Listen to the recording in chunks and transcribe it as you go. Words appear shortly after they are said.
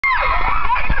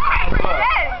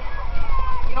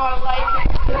Yo.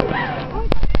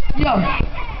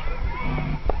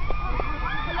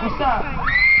 What's up?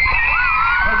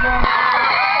 What's up?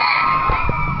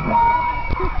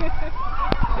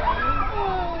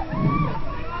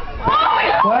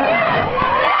 What?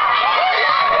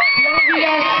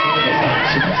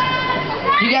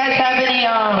 Do you guys have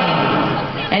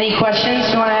any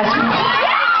questions you want to ask me?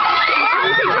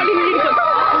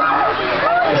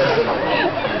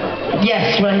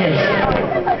 Yes, right here.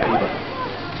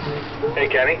 Hey,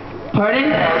 Kenny.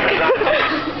 Pardon?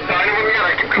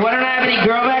 Why don't I have any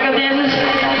girl backup dances?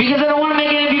 Because I don't want to make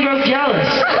any of you girls jealous.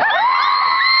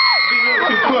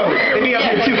 Too close. They be up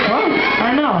here too close.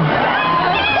 I know.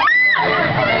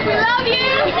 We love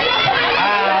you.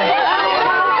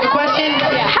 The question?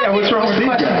 Yeah, what's wrong with these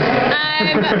guys?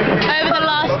 Over the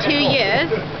last 2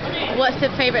 years, what's the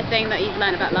favorite thing that you've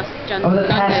learned about John? Over the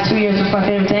past 2 years, what's my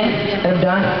favorite thing that I've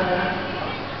done?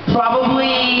 Probably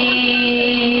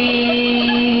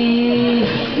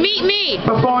Meet me.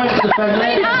 performing for the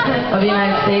President of the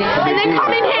United States. And then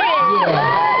coming here.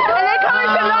 Yeah. And then coming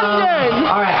to London.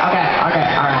 Alright.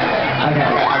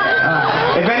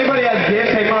 If anybody has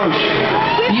gifts, hey Mosh.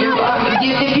 If you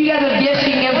guys have gifts,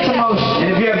 you can give it to Mosh.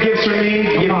 And if you have gifts for me,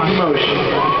 give them to Mosh.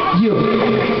 You.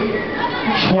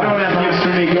 You don't have gifts for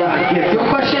me, go on, gifts. Your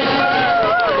question?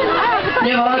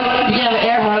 You have a hug? You can have an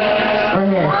air hug right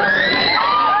here.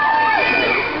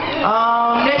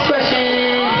 Next question.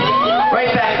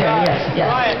 Right back there. Yes.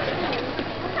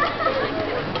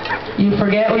 You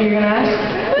forget what you're gonna ask?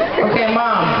 Okay,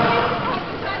 Mom.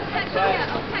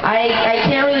 I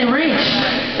can't really reach.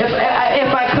 If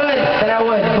I could, then I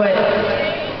would. But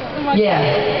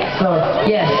yeah. So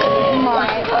yes.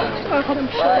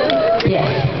 Yes.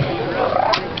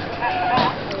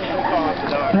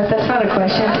 That's not a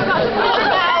question.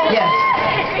 Yes.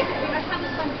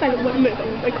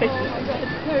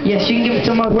 Yes, you can give it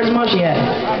to Moshi. Where's Moshi at?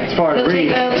 As far as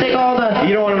read. He'll take all the...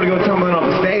 You don't want him to go tumbling off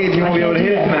the stage, you won't be able to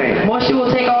hit it tonight. Moshi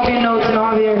will take all of your notes and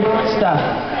all of your stuff.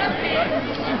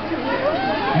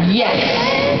 Yes.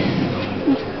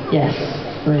 Yes.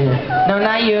 Right here. No,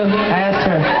 not you. I asked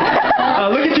her.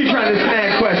 Look at you trying to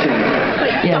snag questions.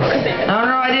 Yes. No,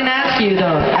 I didn't ask you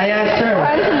though. I asked her.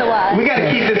 We got to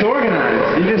keep this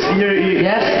organized. You're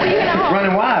Yes?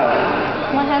 running wild.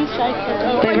 My hand's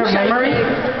shaking. Favorite memory?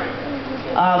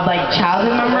 Like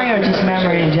childhood memory or just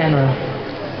memory in general?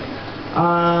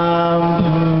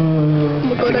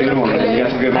 That's a good one. You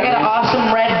got some good I got an memories?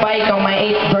 awesome red bike on my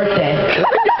 8th birthday. You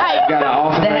got an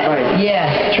awesome red bike.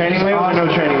 Yeah. Training wheels or no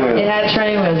training wheels? It had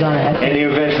training wheels on it. And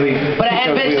you eventually But I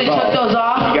eventually took those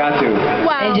off. You got to.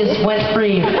 And just went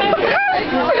free.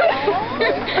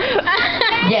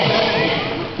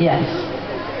 Yes.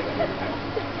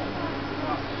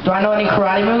 Do I know any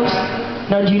karate moves?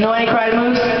 No, do you know any karate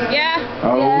moves? Yeah.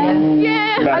 Oh.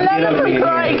 Yeah, You gotta I get learned up them in from here.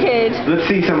 Karate Kid. Let's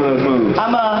see some of those moves.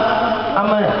 I'm a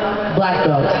black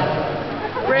belt.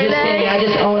 Really? Just kidding, I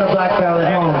just own a black belt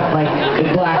at home. Like a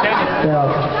black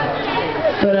belt.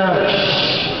 But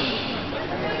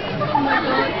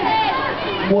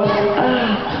what?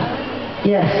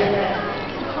 Yes.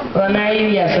 Will I marry you?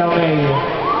 Yes, I'll marry you.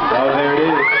 Oh, there it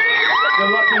is. The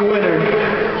lucky winner.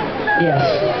 Yes.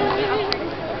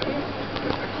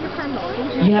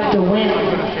 You have to win.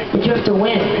 But you have to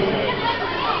win.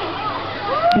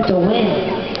 You have to win.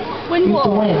 Win You have what?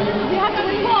 to win. We have to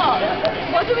win what?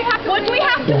 What do we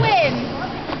have to win?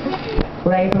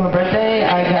 What I get for my birthday,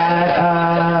 I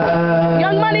got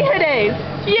Young Money hoodies.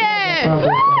 Yeah.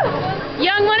 Woo!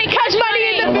 Young money, cash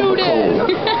money in the building.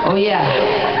 Oh yeah.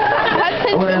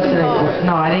 What else did I get?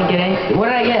 No, I didn't get any. What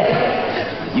did I get?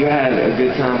 You had a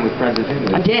good time with Friends of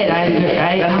English. I did. That's the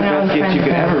best gift you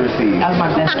could ever receive. That was my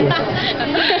best gift.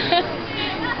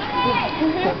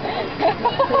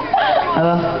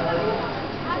 Hello?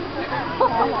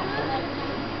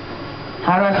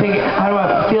 How do I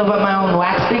feel about my own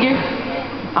wax figure?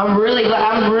 I'm really, it's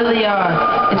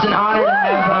an honor to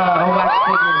have a wax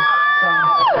figure. So,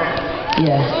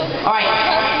 yeah. Alright,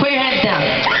 put your hands down.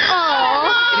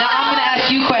 Now I'm going to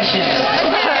ask you questions.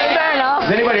 Fair enough.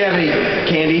 Does anybody have any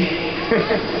candy?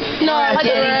 No, I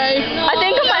don't. I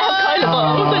think I might have cola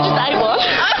bottles, so just ate one.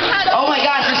 Oh my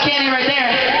gosh, there's candy right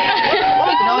there.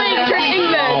 No, it's empty.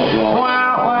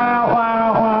 Wow.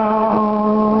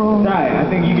 Right, I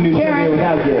think you can do trivia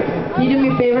without gifts. Can you do me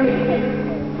a favor?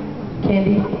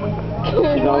 Candy. What's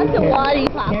a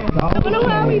lollipop? Karen's always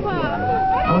Karen.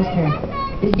 Always Karen.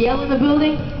 Is Yale in the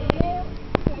building?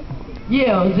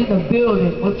 Yale is in the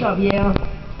building. What's up, Yale?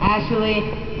 Ashley.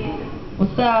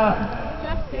 What's up?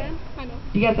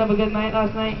 You guys have a good night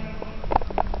last night?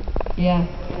 Yeah.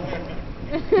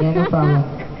 Yeah, no problem.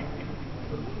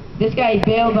 This guy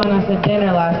bailed on us at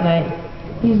dinner last night.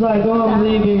 He's like, oh, I'm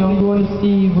leaving. I'm going to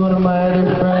see one of my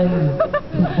other friends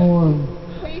perform.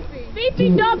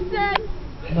 Fifi Dobson!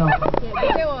 No.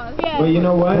 Well, you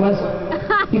know what?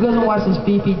 He goes and watches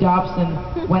Fifi Dobson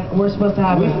when we're supposed to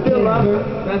have We a still dinner. love her.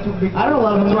 That's what we. I don't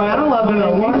love him. I don't love him.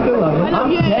 No, we still love him.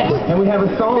 I'm pissed. And we have a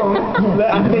song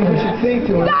that I think we should sing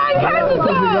to him. Dan Kanter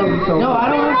song! No, I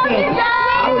don't want to sing.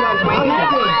 I would like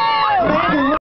to sing.